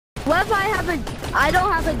What if I have a? I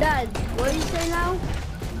don't have a dad. What do you say now?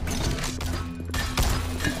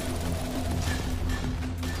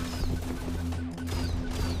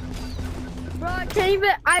 Bro, I can't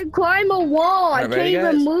even. I climb a wall. I Alright, can't ready,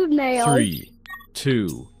 even guys? move now. 3,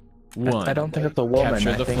 2, 1. I don't think it's a woman. Capture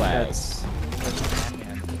I the think flag. that's.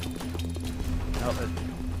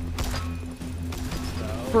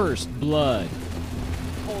 First blood.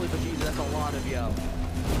 Holy bejesus, that's a lot of yo.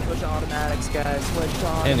 Switch to automatics, guys. Switch to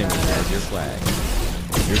Enemy automatics. has your flag.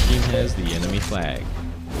 Your team has the enemy flag.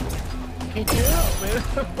 Can't do it, man.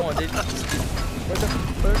 Come on, dude.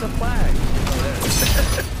 Where's the flag? Oh, there it is.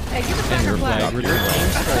 Hey, give us And back your our flag. flag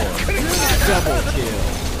remains score. Double kill.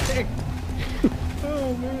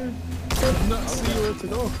 Oh, man. I did not see where to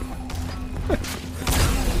go.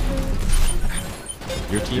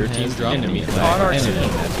 Your team dropped enemy On flag. our Enemy team.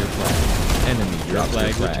 has your flag. Enemy your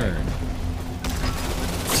flag returned.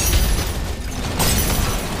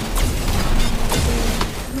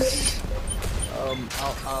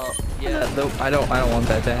 Yeah, though I don't want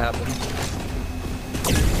that to happen.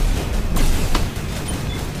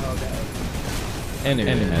 Enemy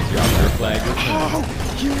has your flag returned.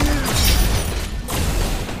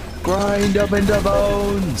 Grind up into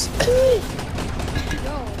bones.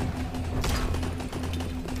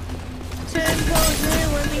 Ten toes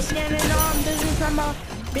in when we standing on business. I'm a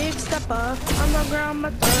big stepper. I'm a ground my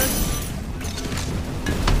third.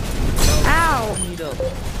 Ow!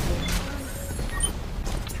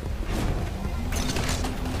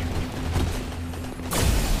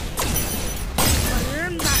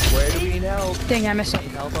 Where do we need help? Dang, I missed it.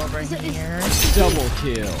 Help over here. Double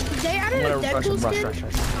kill. They added a Deadpool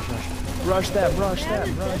skin? Rush them. Rush them.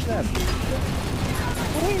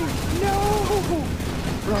 No!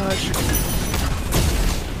 Rush.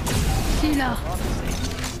 Sheila.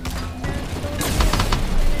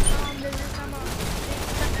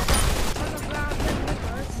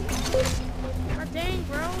 Dang,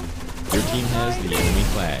 bro. Your team has the enemy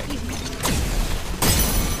flag.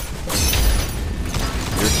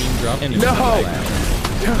 Your team dropped enemy No! flag.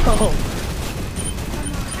 No!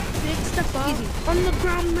 Big step up. On the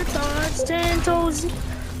ground, my thoughts, 10 toes.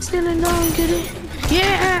 Still alone, get it?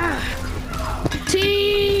 Yeah!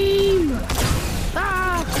 Team!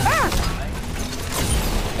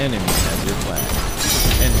 Enemy has your flag.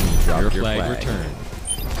 Enemy dropped your flag returned.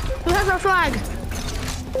 Who has our flag?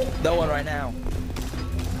 No one right now.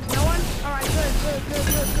 No one? Alright, good.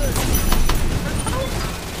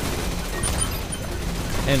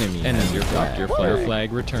 Enemy has your flag. Your flag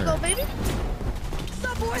Go, returned. baby.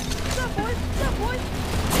 Stop, boy.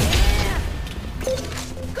 Yeah!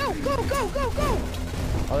 Go!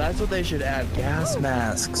 Oh, that's what they should add. Gas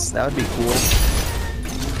masks. That would be cool.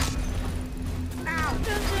 Ow! Dun,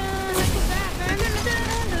 dun, let's go back. Dun, dun,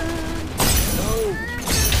 dun, dun.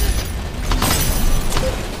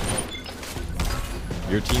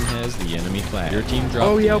 Your team has the enemy flag. Your team dropped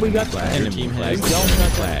Oh, yeah, the we enemy got flag. that. Your team has the Don't enemy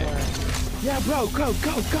touch flag. that flag. Yeah, bro, go.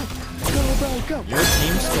 Go, bro, go. Your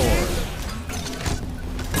team scored.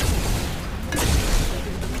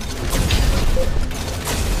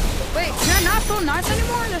 Wait, can I not throw knives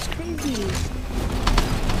anymore? That's crazy.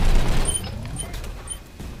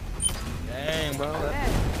 Dang, bro.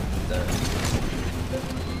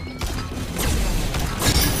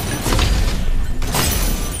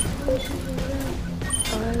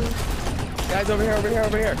 Guys, over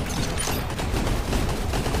here.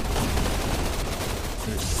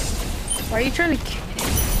 Why are you trying to kill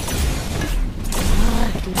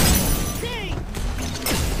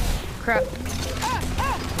Crap.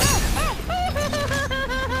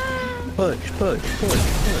 Push.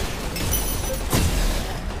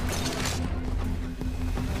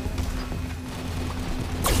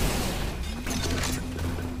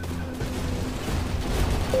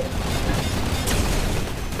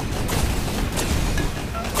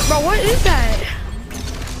 Bro, what is that?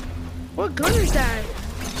 What gun is that?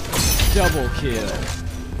 Double kill.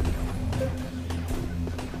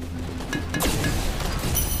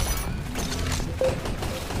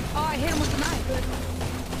 Oh, I hit him with the knife.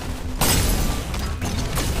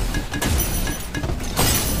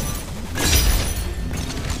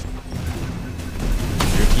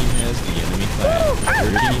 Your team has the enemy flag.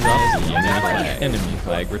 Your team has the enemy flag. Enemy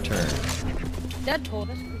flag returned. Deadpool,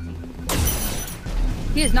 that's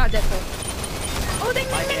crazy. He is not Deadpool. Oh, ding.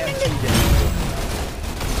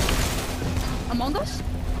 Among Us?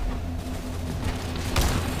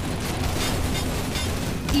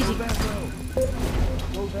 Easy.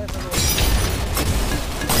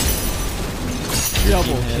 Your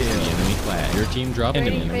team has the enemy flag. Your team dropped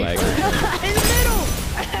enemy flag returned. In the middle!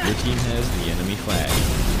 Your team has the enemy flag.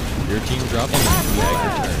 Your team dropped enemy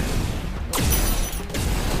flag returned.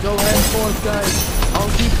 out, guys. I'll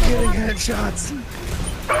keep getting headshots.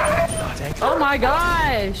 Oh my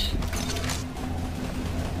gosh!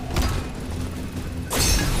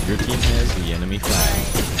 Your team has the enemy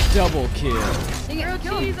flag. Double kill. Dang it,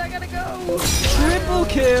 jeez, I gotta go! Triple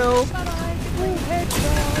kill.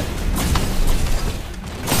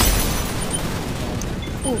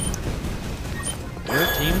 Your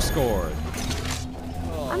team scored.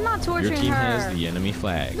 I'm not Your torturing team her. has the enemy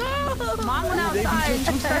flag. Mom went outside and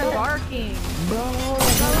she started barking.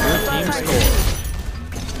 Your team scored.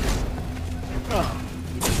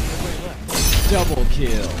 Double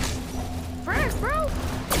kill. Frick, bro!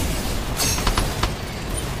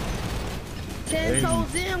 10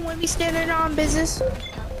 toes in when we standing on business.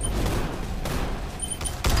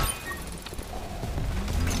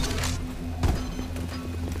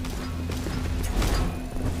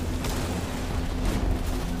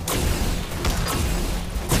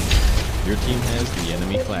 Your team has the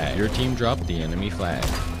enemy flag. Your team dropped the enemy flag.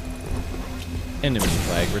 Enemy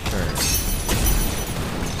flag returned.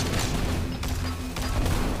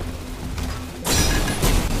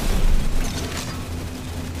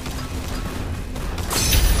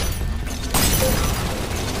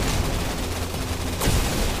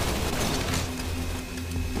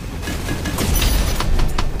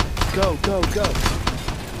 Go, go, go.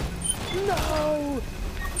 No!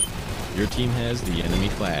 Your team has the enemy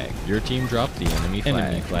flag. Your team dropped the enemy flag.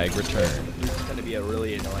 Enemy flag returned. This is gonna be a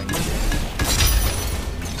really annoying game.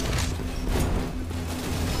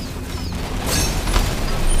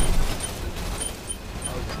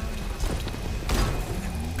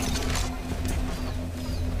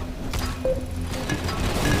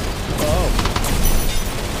 Oh.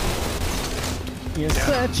 You're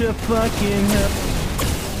such a fucking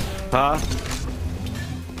Huh?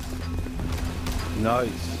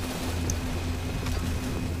 Nice.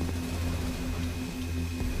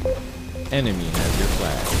 Enemy has your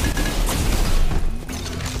flag.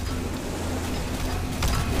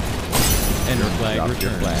 Enemy flag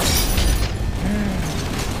returned.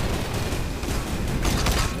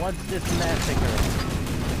 What's this massacre?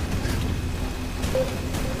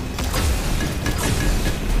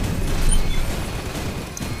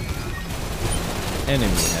 Enemy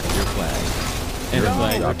has your flag. Enemy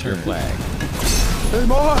flag returned. Flag. There's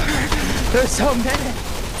more! There's so many!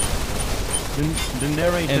 The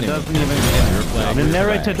narrator Enemy. doesn't even Enemy flag the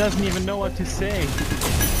narrator flag. doesn't even know what to say.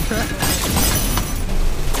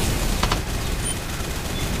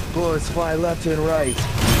 Bullets fly left and right.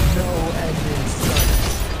 No end in sight.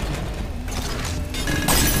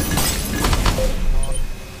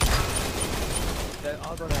 That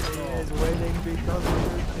other is winning because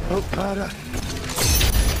of oh, para.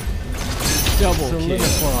 Double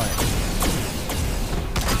Solidify. kill.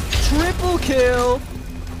 Triple kill.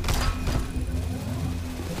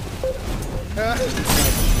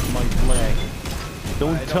 My flag.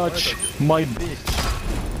 Don't touch my bitch.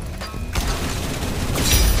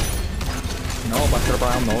 No, Buster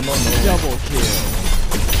Brown, no, no, no. Double kill.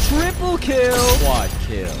 Triple kill. Quad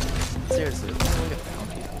kill. Seriously, let's look at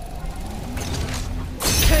bounty.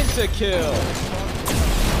 Pentakill.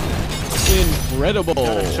 Incredible.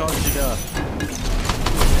 Gotta charge it up.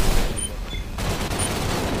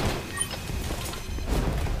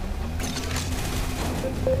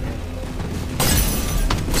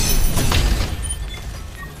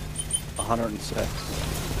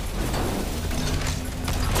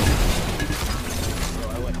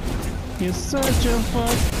 $106. You're such a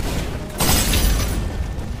fuck.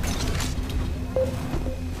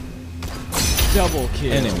 Double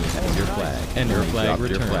kill. Enemy has your flag. Enemy flag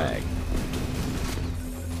returned. Your flag.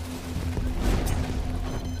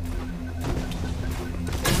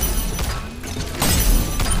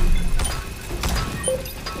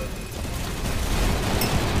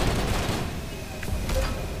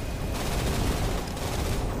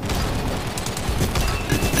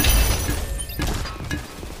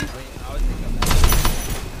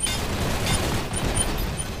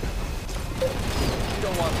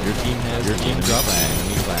 Your team dropped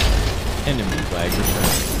enemy flag. Enemy flag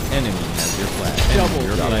returned. Enemy has your flag. Double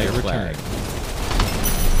your flag returned.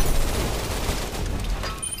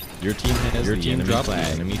 Your team has your team dropped the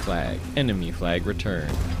enemy flag. Enemy flag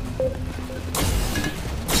returned.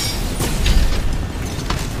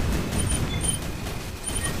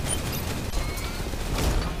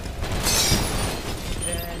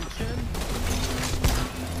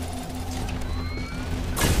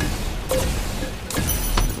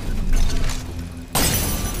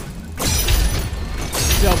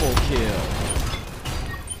 Double kill.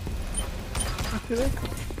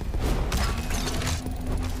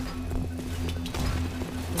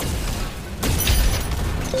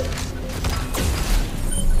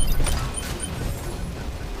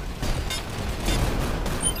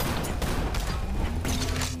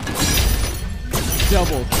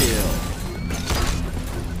 Double kill.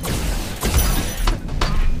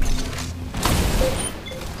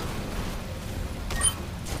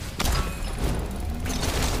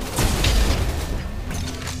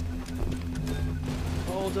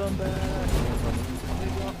 Hold them back. We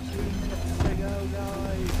got 2 minutes to go,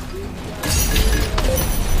 guys.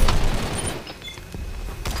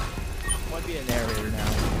 Might be a narrator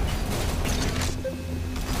now.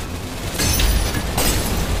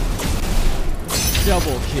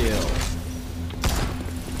 Double kill.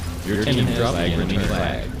 Your team dropped the enemy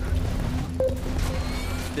flag.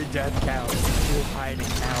 The death count, too high to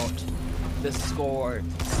count. The score,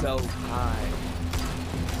 so high.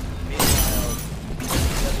 Meanwhile, the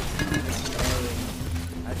other team is failing.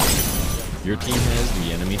 I think Your team has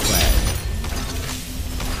the enemy flag.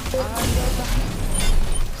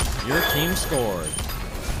 Your team scored.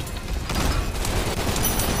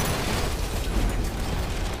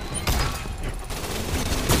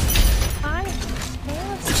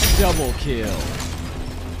 Double kill.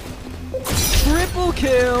 Triple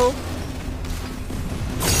kill.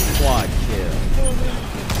 Quad kill.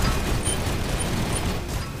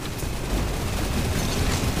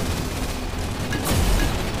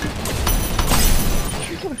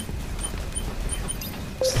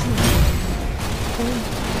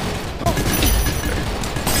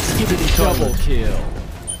 Double kill.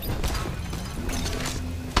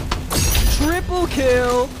 Triple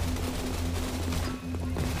kill.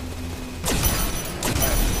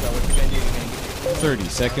 so. What you gonna do? 30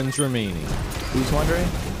 seconds remaining. Who's wondering?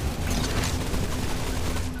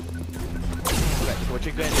 Okay, so what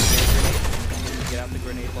you're gonna do? Get out the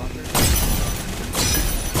grenade launcher.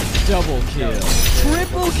 Double kill.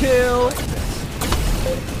 Triple kill.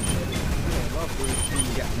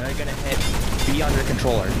 Now you're gonna hit B on your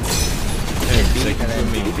controller. 10 B and seconds then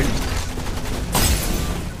remaining.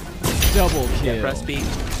 Double yeah, kill. press B,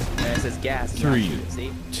 and it says gas. 3,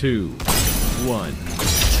 See? 2, 1.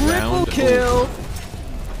 Triple Round kill. over.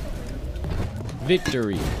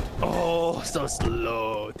 Victory. Oh, so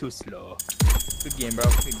slow. Too slow. Good game, bro.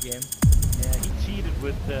 Good game. Yeah, he cheated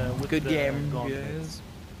with Good the game, gauntlet. guys.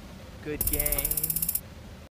 Good game.